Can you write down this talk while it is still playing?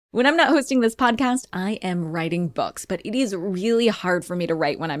When I'm not hosting this podcast, I am writing books, but it is really hard for me to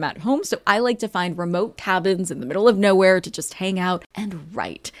write when I'm at home, so I like to find remote cabins in the middle of nowhere to just hang out and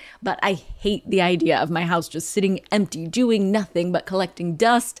write. But I hate the idea of my house just sitting empty, doing nothing but collecting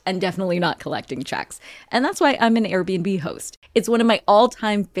dust and definitely not collecting checks. And that's why I'm an Airbnb host. It's one of my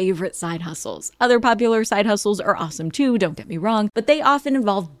all-time favorite side hustles. Other popular side hustles are awesome too, don't get me wrong, but they often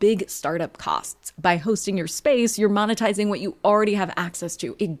involve big startup costs. By hosting your space, you're monetizing what you already have access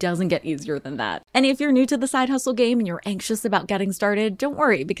to. It doesn't get easier than that. And if you're new to the side hustle game and you're anxious about getting started, don't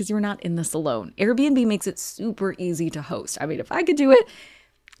worry, because you're not in this alone. Airbnb makes it super easy to host. I mean, if I could do it,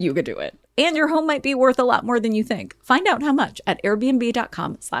 you could do it. And your home might be worth a lot more than you think. Find out how much at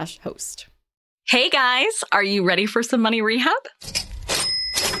airbnb.com/host. Hey guys, are you ready for some money rehab?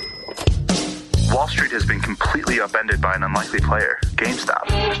 Wall Street has been completely upended by an unlikely player, GameStop.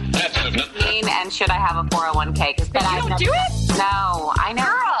 And should I have a 401k? Because then I don't do it. No, I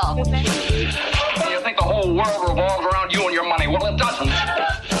know. Girl, you think the whole world revolves around you and your money? Well, it doesn't.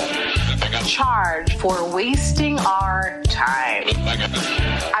 Charge for wasting our time.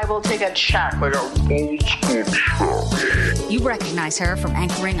 I will take a check. You recognize her from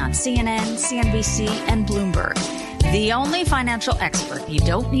anchoring on CNN, CNBC, and Bloomberg. The only financial expert you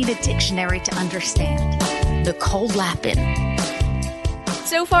don't need a dictionary to understand. Nicole Lapin.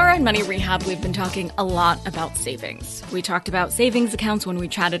 So far on Money Rehab, we've been talking a lot about savings. We talked about savings accounts when we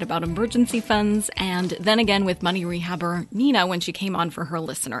chatted about emergency funds, and then again with Money Rehabber Nina when she came on for her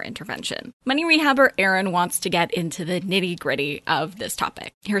listener intervention. Money Rehabber Aaron wants to get into the nitty-gritty of this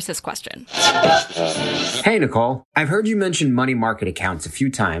topic. Here's his question. Hey, Nicole. I've heard you mention money market accounts a few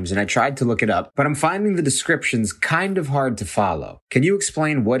times, and I tried to look it up, but I'm finding the descriptions kind of hard to follow. Can you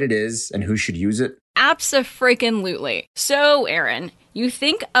explain what it is and who should use it? Abso-freaking-lutely. So, Aaron, you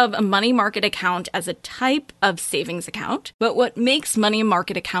think of a money market account as a type of savings account, but what makes money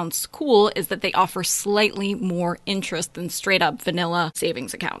market accounts cool is that they offer slightly more interest than straight up vanilla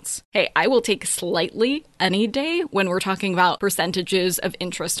savings accounts. Hey, I will take slightly any day when we're talking about percentages of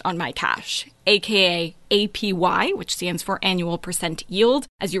interest on my cash, aka APY, which stands for annual percent yield,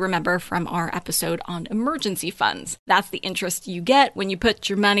 as you remember from our episode on emergency funds. That's the interest you get when you put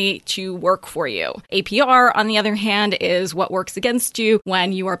your money to work for you. APR, on the other hand, is what works against you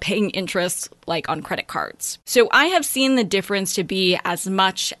when you are paying interest like on credit cards. So I have seen the difference to be as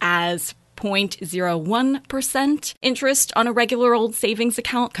much as 0.01% interest on a regular old savings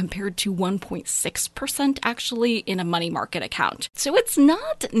account compared to 1.6% actually in a money market account. So it's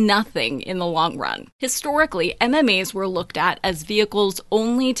not nothing in the long run. Historically, MMAs were looked at as vehicles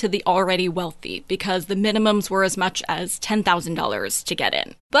only to the already wealthy because the minimums were as much as $10,000 to get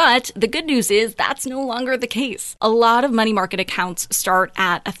in. But the good news is that's no longer the case. A lot of money market accounts start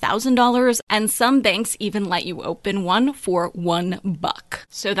at $1,000 and some banks even let you open one for $1.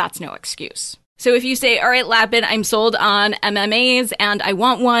 So that's no excuse. So if you say, all right, Lapin, I'm sold on MMAs and I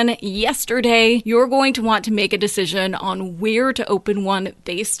want one yesterday, you're going to want to make a decision on where to open one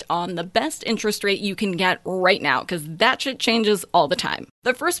based on the best interest rate you can get right now, because that shit changes all the time.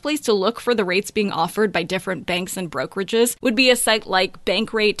 The first place to look for the rates being offered by different banks and brokerages would be a site like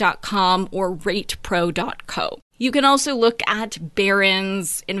bankrate.com or ratepro.co. You can also look at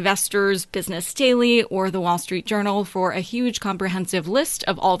Barron's, Investors, Business Daily, or the Wall Street Journal for a huge comprehensive list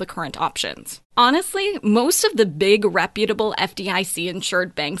of all the current options. Honestly, most of the big reputable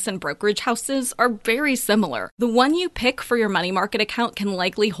FDIC-insured banks and brokerage houses are very similar. The one you pick for your money market account can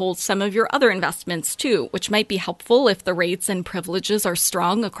likely hold some of your other investments too, which might be helpful if the rates and privileges are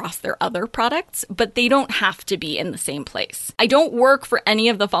strong across their other products, but they don't have to be in the same place. I don't work for any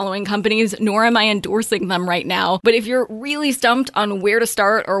of the following companies, nor am I endorsing them right now, but if you're really stumped on where to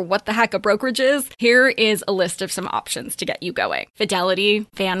start or what the heck a brokerage is, here is a list of some options to get you going. Fidelity,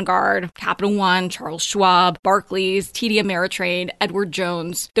 Vanguard, Capital One, Charles Schwab, Barclays, TD Ameritrade, Edward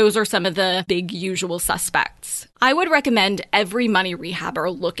Jones. Those are some of the big usual suspects. I would recommend every money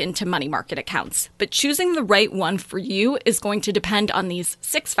rehabber look into money market accounts, but choosing the right one for you is going to depend on these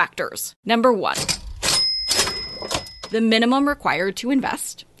 6 factors. Number 1, the minimum required to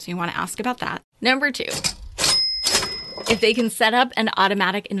invest. So you want to ask about that. Number 2, if they can set up an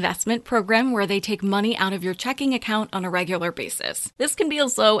automatic investment program where they take money out of your checking account on a regular basis. This can be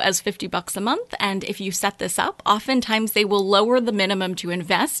as low as $50 a month, and if you set this up, oftentimes they will lower the minimum to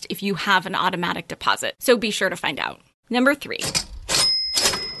invest if you have an automatic deposit. So be sure to find out. Number 3,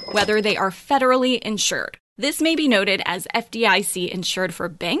 whether they are federally insured. This may be noted as FDIC insured for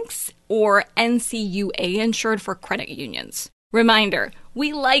banks or NCUA insured for credit unions. Reminder,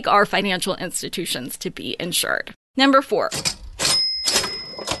 we like our financial institutions to be insured. Number 4,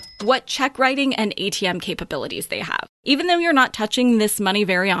 what check writing and ATM capabilities they have. Even though you're not touching this money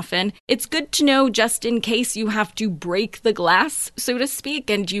very often, it's good to know just in case you have to break the glass, so to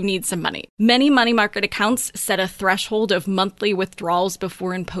speak, and you need some money. Many money market accounts set a threshold of monthly withdrawals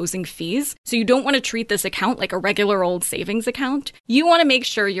before imposing fees, so you don't want to treat this account like a regular old savings account. You want to make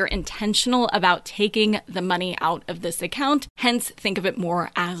sure you're intentional about taking the money out of this account, hence think of it more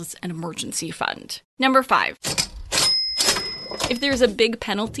as an emergency fund. Number 5. If there's a big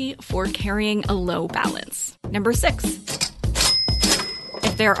penalty for carrying a low balance. Number 6.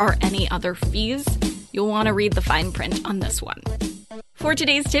 If there are any other fees, you'll want to read the fine print on this one. For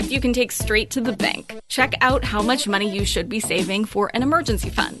today's tip, you can take straight to the bank. Check out how much money you should be saving for an emergency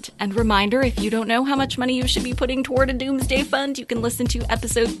fund. And reminder, if you don't know how much money you should be putting toward a doomsday fund, you can listen to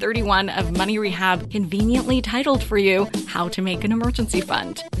episode 31 of Money Rehab, conveniently titled for you, How to Make an Emergency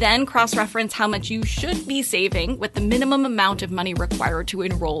Fund. Then cross-reference how much you should be saving with the minimum amount of money required to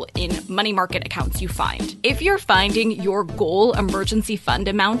enroll in money market accounts you find. If you're finding your goal emergency fund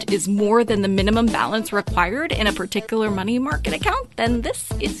amount is more than the minimum balance required in a particular money market account, then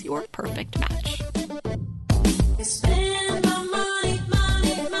this is your perfect match.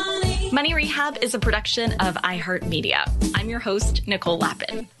 Money Rehab is a production of iHeartMedia. I'm your host, Nicole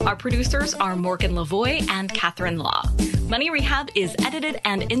Lappin. Our producers are Morgan Lavoie and Catherine Law. Money Rehab is edited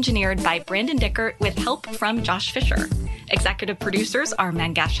and engineered by Brandon Dickert with help from Josh Fisher. Executive producers are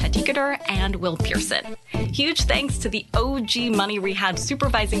Mangesh Hattikudur and Will Pearson. Huge thanks to the OG Money Rehab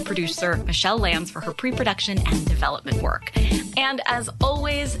supervising producer, Michelle Lands, for her pre-production and development work. And as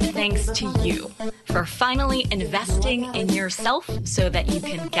always, thanks to you for finally investing in yourself so that you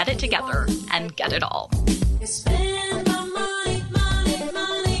can get it together and get it all.